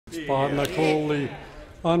expired, and I call the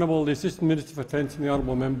Honourable Assistant Minister for Defence and the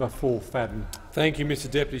Honourable Member for Fadden. Thank you, Mr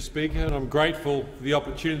Deputy Speaker, and I'm grateful for the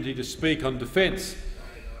opportunity to speak on defence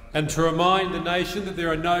and to remind the nation that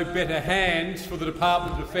there are no better hands for the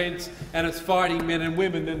Department of Defence and its fighting men and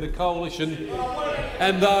women than the Coalition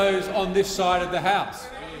and those on this side of the House.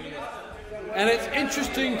 And it's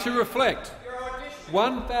interesting to reflect.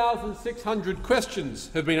 1,600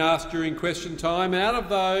 questions have been asked during question time, and out of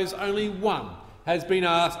those, only one has been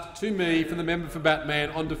asked to me from the member for Batman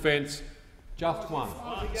on defence. Just one.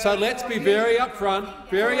 So let's be very upfront.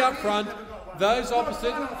 Those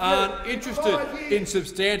opposite aren't interested in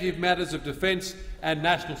substantive matters of defence and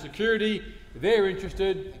national security. They're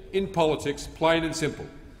interested in politics, plain and simple.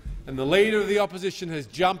 And the Leader of the Opposition has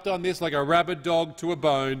jumped on this like a rabid dog to a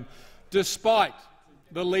bone, despite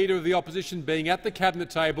the Leader of the Opposition being at the Cabinet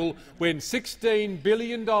table when $16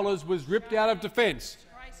 billion was ripped out of defence.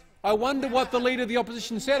 I wonder what the Leader of the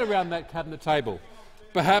Opposition said around that Cabinet table.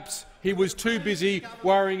 Perhaps he was too busy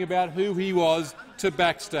worrying about who he was to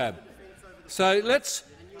backstab. So let's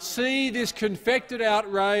see this confected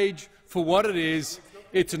outrage for what it is.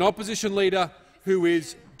 It's an opposition leader who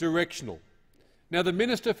is directional. Now, the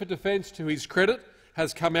Minister for Defence, to his credit,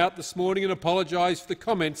 has come out this morning and apologised for the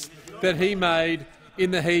comments that he made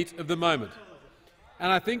in the heat of the moment.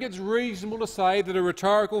 And I think it's reasonable to say that a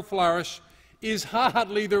rhetorical flourish is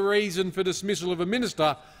hardly the reason for dismissal of a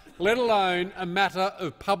minister, let alone a matter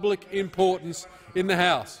of public importance in the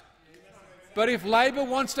House. But if Labor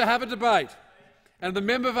wants to have a debate, and the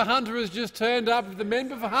member for Hunter has just turned up, if the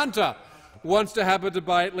member for Hunter wants to have a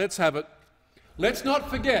debate, let's have it. Let's not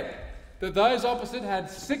forget that those opposite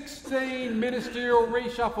had 16 ministerial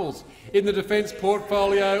reshuffles in the defence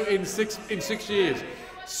portfolio in six years.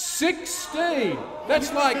 16!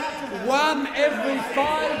 That's like one every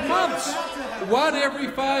 5 months. One every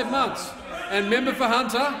 5 months. And member for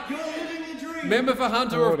Hunter,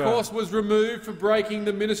 of course, was removed for breaking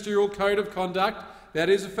the ministerial code of conduct. That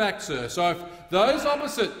is a fact, sir. So if those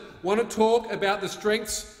opposite want to talk about the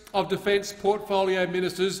strengths of defence portfolio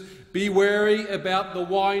ministers, be wary about the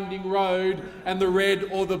winding road and the red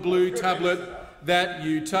or the blue tablet that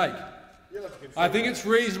you take. I think it's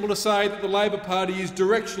reasonable to say that the Labor Party is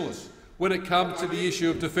directionless when it comes to the issue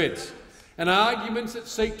of defence, and arguments that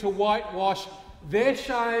seek to whitewash their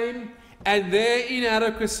shame and their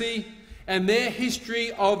inadequacy and their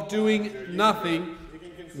history of doing nothing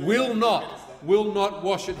will not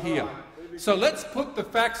wash it here. So let's put the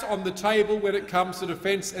facts on the table when it comes to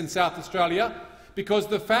defence and South Australia, because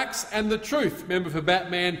the facts and the truth, member for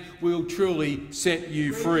Batman, will truly set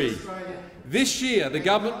you free. This year, the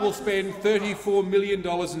government will spend $34 million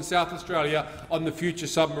in South Australia on the Future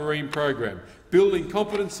Submarine program, building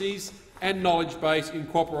competencies and knowledge base in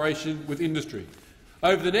cooperation with industry.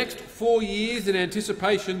 Over the next 4 years, in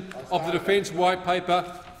anticipation of the Defence White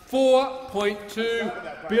Paper,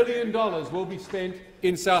 $4.2 billion will be spent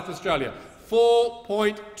in South Australia.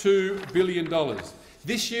 $4.2 billion.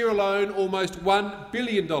 This year alone, almost $1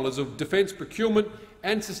 billion of defence procurement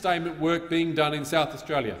and sustainment work being done in South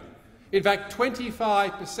Australia. In fact,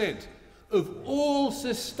 25% of all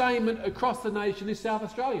sustainment across the nation is South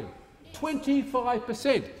Australian.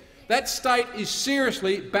 25%. That state is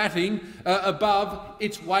seriously batting above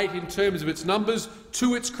its weight in terms of its numbers,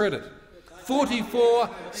 to its credit. 44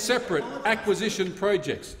 separate acquisition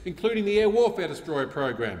projects, including the Air Warfare Destroyer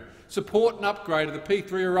program, support and upgrade of the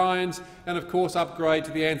P3 Orions and, of course, upgrade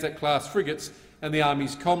to the Anzac-class frigates and the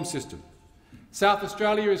Army's comm system. South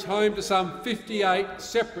Australia is home to some 58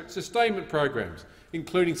 separate sustainment programs,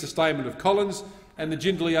 including sustainment of Collins and the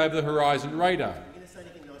Jindalee Over-the-Horizon radar.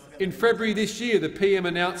 In February this year, the PM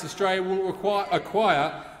announced Australia will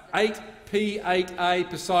acquire 8 P-8A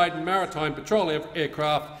Poseidon maritime patrol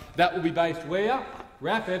aircraft that will be based where?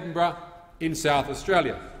 RAF Edinburgh in South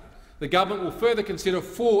Australia. The government will further consider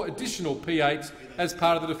 4 additional P-8s as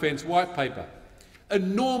part of the Defence White Paper.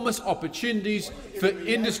 Enormous opportunities for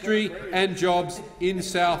industry and jobs in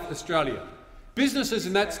South Australia. Businesses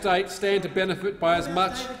in that state stand to benefit by as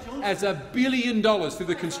much as $1 billion through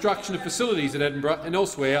the construction of facilities at Edinburgh and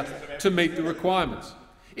elsewhere to meet the requirements.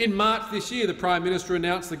 In March this year, the Prime Minister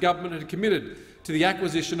announced the government had committed to the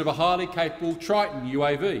acquisition of a highly capable Triton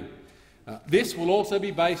UAV. This will also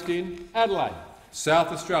be based in Adelaide, South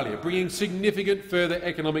Australia, bringing significant further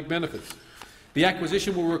economic benefits. The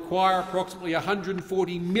acquisition will require approximately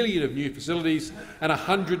 $140 million of new facilities and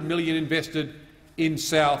 $100 million invested in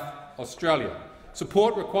South Australia.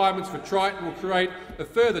 Support requirements for Triton will create a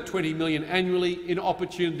further $20 million annually in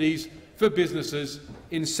opportunities for businesses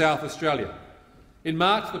in South Australia. In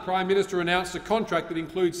March, the Prime Minister announced a contract that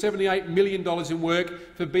includes $78 million in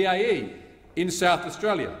work for BAE, in South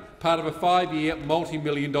Australia, part of a 5-year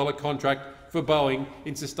multi-million-dollar contract for Boeing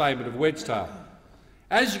in sustainment of Wedgetail.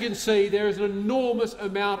 As you can see, there is an enormous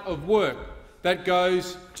amount of work that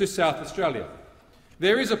goes to South Australia.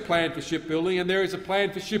 There is a plan for shipbuilding, and there is a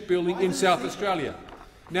plan for shipbuilding in South Australia.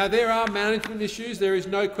 Now, there are management issues, there is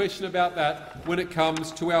no question about that when it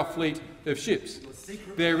comes to our fleet of ships.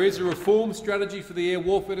 There is a reform strategy for the Air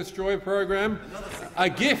Warfare Destroyer program, a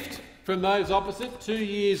gift from those opposite, 2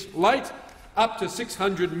 years late, up to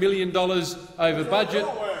 $600 million over budget.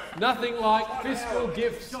 Nothing like fiscal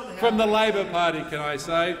gifts from the Labor Party, can I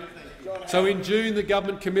say. So in June, the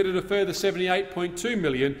government committed a further $78.2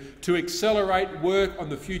 million to accelerate work on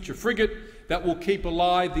the future frigate that will keep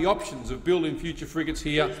alive the options of building future frigates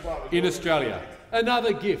here in Australia.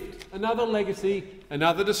 Another gift, another legacy,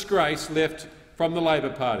 another disgrace left from the Labor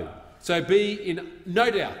Party. So be in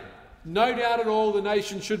no doubt at all the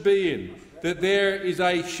nation should be in, that there is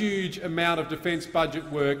a huge amount of defence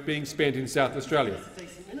budget work being spent in South Australia.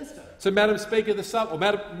 So, Madam Speaker,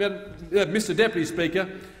 Mr Deputy Speaker,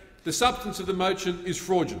 the substance of the motion is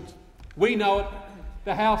fraudulent. We know it,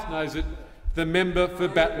 the House knows it, the member for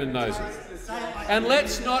Batman knows it. And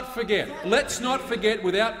let's not forget,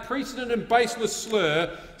 without precedent and baseless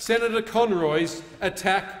slur, Senator Conroy's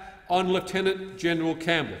attack on Lieutenant General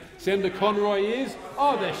Campbell. Senator Conroy is,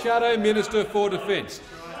 the Shadow Minister for Defence.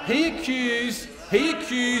 He accused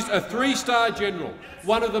a 3-star general,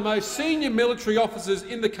 one of the most senior military officers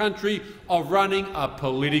in the country, of running a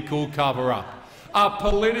political cover-up. A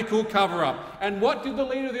political cover-up. And what did the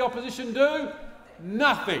Leader of the Opposition do?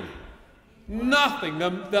 Nothing. Nothing.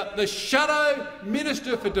 The Shadow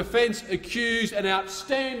Minister for Defence accused an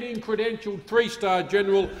outstanding credentialed 3-star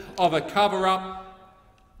general of a cover-up,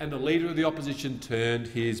 and the Leader of the Opposition turned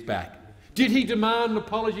his back. Did he demand an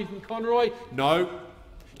apology from Conroy? No.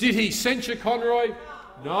 Did he censure Conroy?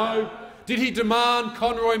 No. Did he demand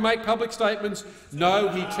Conroy make public statements? No,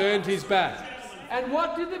 he turned his back. And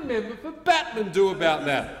what did the member for Batman do about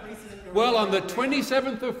that? Well, on the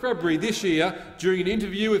 27th of February this year, during an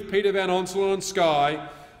interview with Peter Van Onselen on Sky,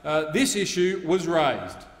 this issue was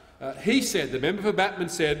raised. He said, the member for Batman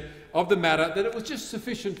said of the matter, that it was just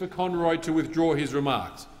sufficient for Conroy to withdraw his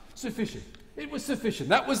remarks. Sufficient. It was sufficient.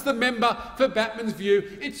 That was the member for Batman's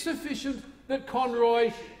view. It's sufficient that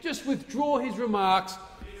Conroy just withdraw his remarks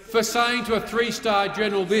for saying to a 3-star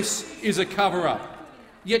general this is a cover-up.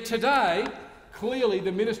 Yet today, clearly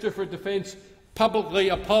the Minister for Defence publicly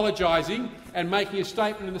apologising and making a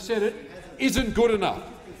statement in the Senate isn't good enough.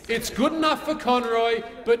 It's good enough for Conroy,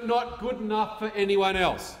 but not good enough for anyone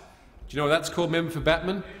else. Do you know what that's called, member for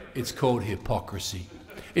Batman? It's called hypocrisy.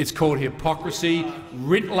 It's called hypocrisy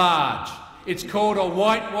writ large. It's called a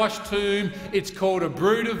whitewashed tomb. It's called a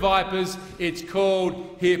brood of vipers. It's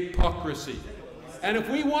called hypocrisy. And if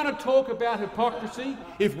we want to talk about hypocrisy,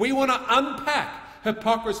 if we want to unpack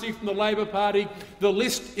hypocrisy from the Labor Party, the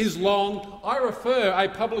list is long. I refer a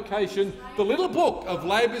publication, the little book of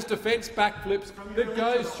Labor's defence backflips, that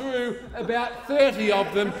goes through about 30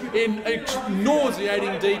 of them in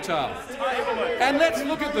nauseating detail. And let's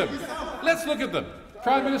look at them. Let's look at them.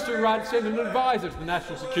 Prime Minister Rudd sent an advisor to the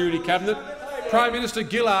National Security Cabinet. Prime Minister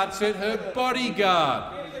Gillard sent her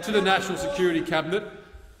bodyguard to the National Security Cabinet.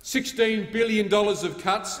 $16 billion of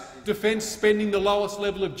cuts, defence spending the lowest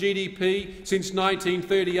level of GDP since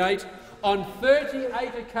 1938. On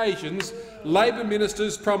 38 occasions, Labor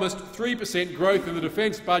ministers promised 3% growth in the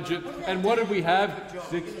defence budget, and what did we have?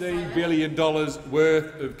 $16 billion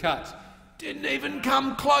worth of cuts. Didn't even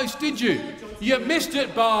come close, did you? You missed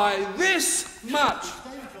it by this much.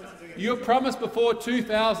 You promised before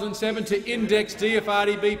 2007 to index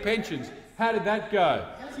DFRDB pensions. How did that go?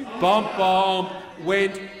 Bomb,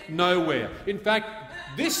 went nowhere. In fact,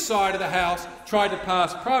 this side of the House tried to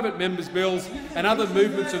pass private members' bills and other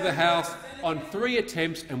movements of the House on 3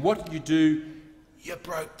 attempts, and what did you do? You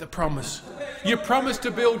broke the promise. You promised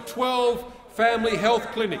to build 12 family health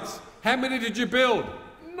clinics. How many did you build?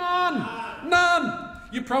 None.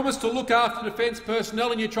 You promised to look after defence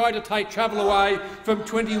personnel and you tried to take travel away from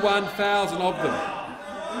 21,000 of them.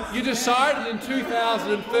 You decided in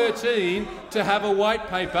 2013 to have a white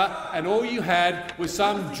paper, and all you had was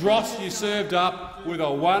some dross you served up with a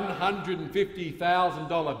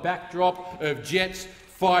 $150,000 backdrop of jets,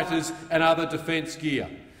 fighters and other defence gear.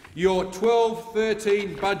 Your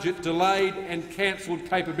 12-13 budget delayed and cancelled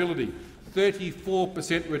capability,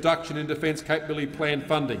 34% reduction in defence capability plan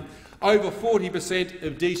funding, over 40%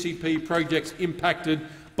 of DCP projects impacted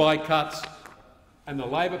by cuts, and the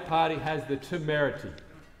Labor Party has the temerity,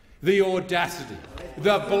 the audacity,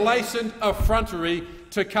 the blatant effrontery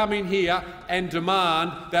to come in here and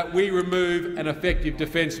demand that we remove an effective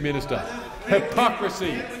defence minister.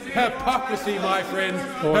 Hypocrisy. Hypocrisy, my friend.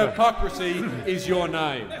 Order. Hypocrisy is your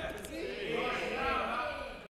name.